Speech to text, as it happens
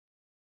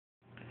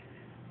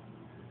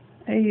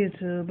Hey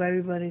YouTube, Baby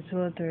Buddy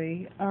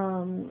 203.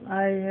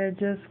 I had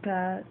just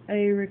got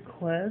a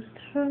request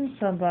from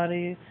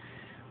somebody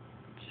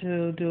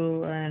to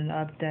do an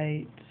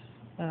update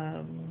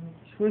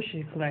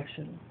squishy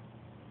collection.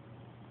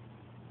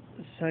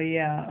 So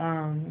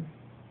yeah,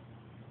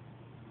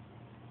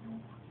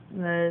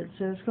 let's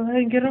just go ahead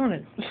and get on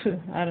it.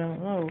 I don't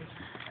know.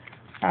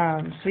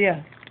 So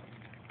yeah,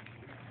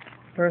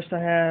 first I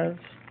had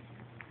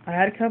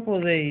a couple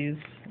of these,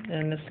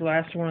 and this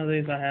last one of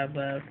these I have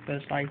left, but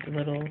it's like the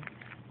little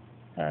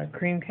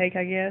cream cake,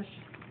 I guess,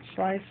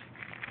 slice,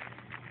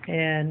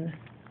 and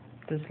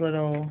this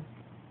little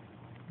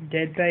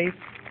dead base.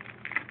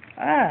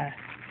 Ah,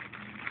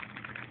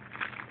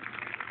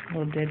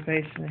 little dead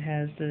base, and it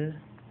has the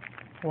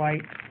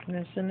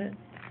whiteness in it.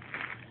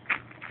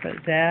 But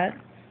that,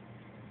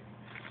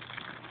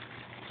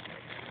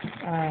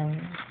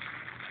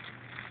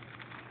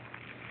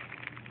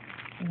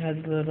 has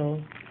a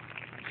little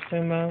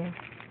sumo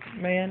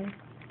man,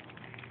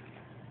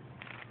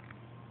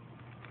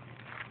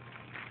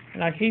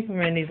 and I keep them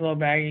in these little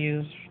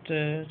baggies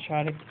to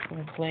try to keep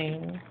them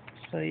clean.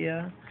 So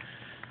yeah,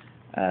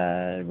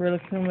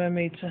 Rilakkuma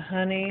meets a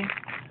honey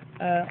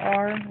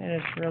R, and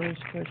it's really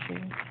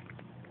squishy.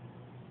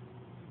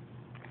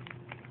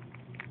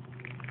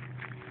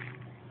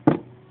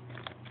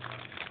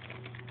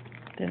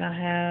 Then I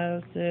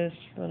have this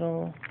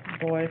little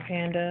boy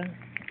panda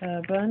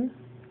bun.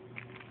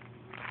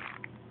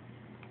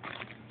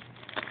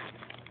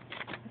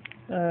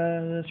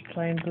 This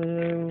plain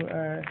blue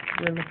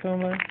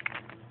Rilakkuma.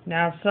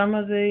 Now some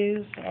of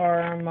these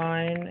are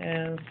mine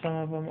and some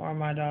of them are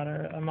my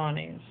daughter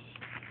Amani's.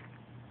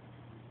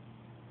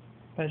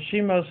 But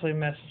she mostly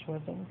messes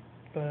with them.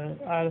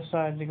 But I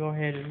decided to go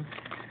ahead and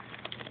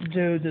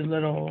do the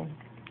little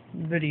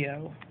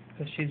video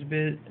because she's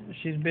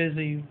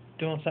busy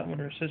doing something with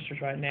her sisters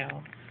right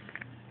now.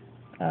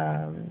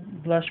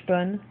 Blush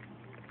bun.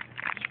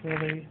 It's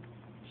really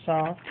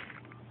soft.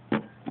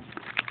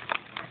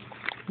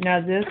 Now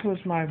this was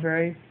my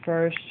very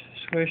first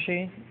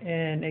squishy,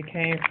 and it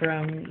came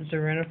from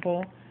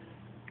Zeriniful,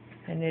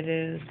 and it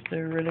is the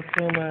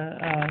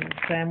Rilakkuma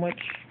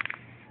sandwich.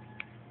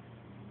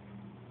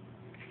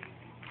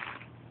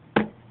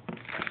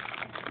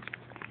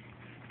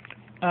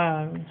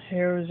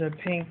 Here was a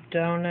pink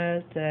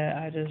donut that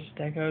I just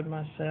decorated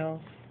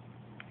myself.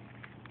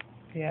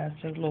 Yeah,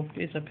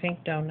 it's a pink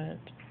donut.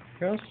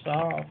 Real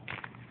soft.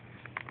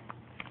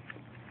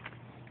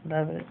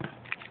 Love it.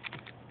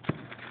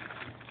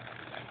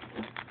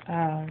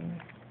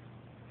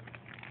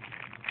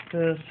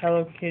 This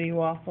Hello Kitty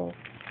waffle.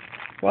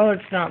 Well,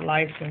 it's not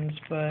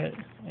licensed, but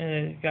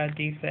it got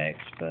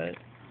defects, but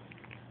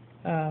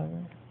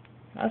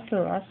I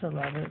still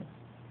love it.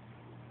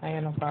 I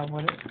ain't no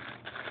problem with it.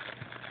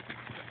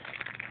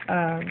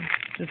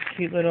 This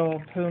cute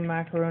little poo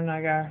macaroon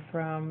I got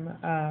from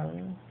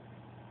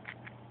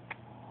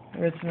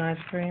Ritz and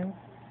Ice Cream.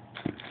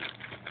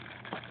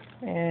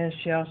 And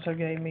she also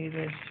gave me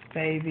this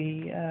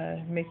baby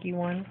Mickey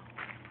one.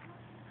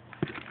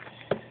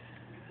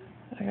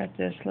 I got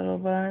this little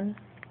bun.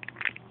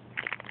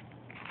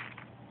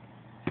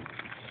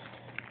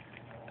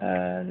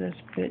 This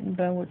bitten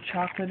bun with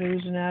chocolate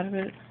oozing out of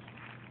it.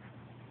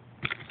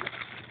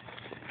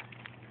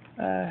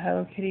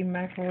 Hello Kitty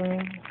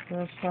macaroon,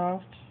 real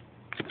soft.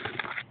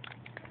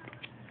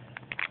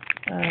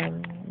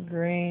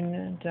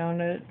 Green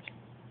donut,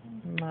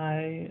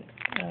 my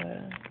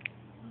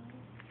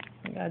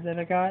guy that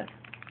I got.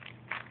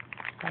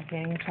 I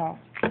can't even talk.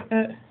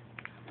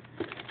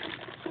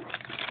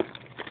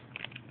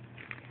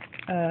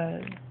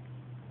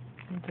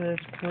 This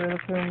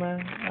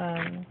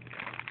Rilakkuma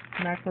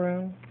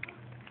macaroon.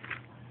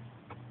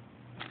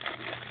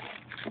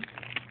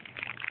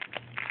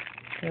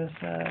 This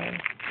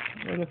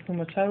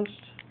Rilakkuma toast.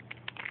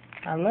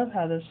 I love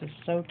how this is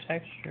so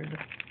textured.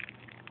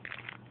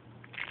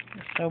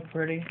 It's so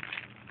pretty.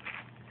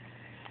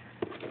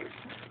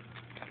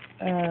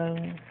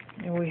 And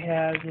we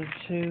have the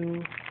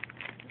two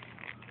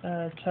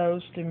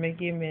toast and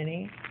Mickey and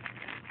Minnie.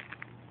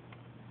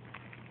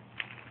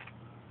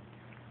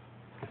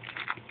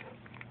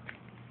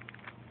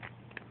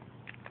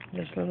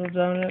 This little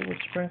donut with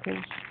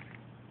sprinkles.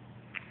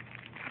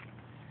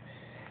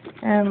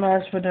 And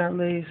last but not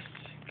least,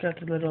 got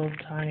the little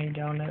tiny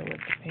donut with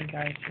the pink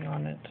icing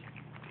on it.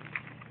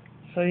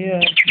 So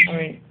yeah, I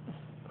mean,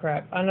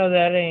 crap. I know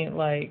that ain't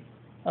like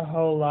a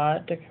whole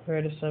lot to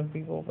compare to some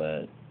people,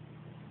 but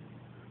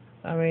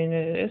I mean,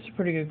 it's a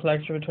pretty good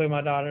collection between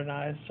my daughter and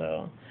I.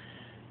 So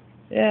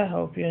yeah,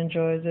 hope you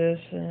enjoy this,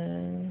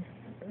 and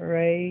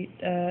rate,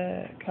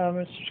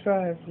 comment,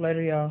 subscribe.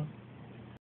 Later, y'all.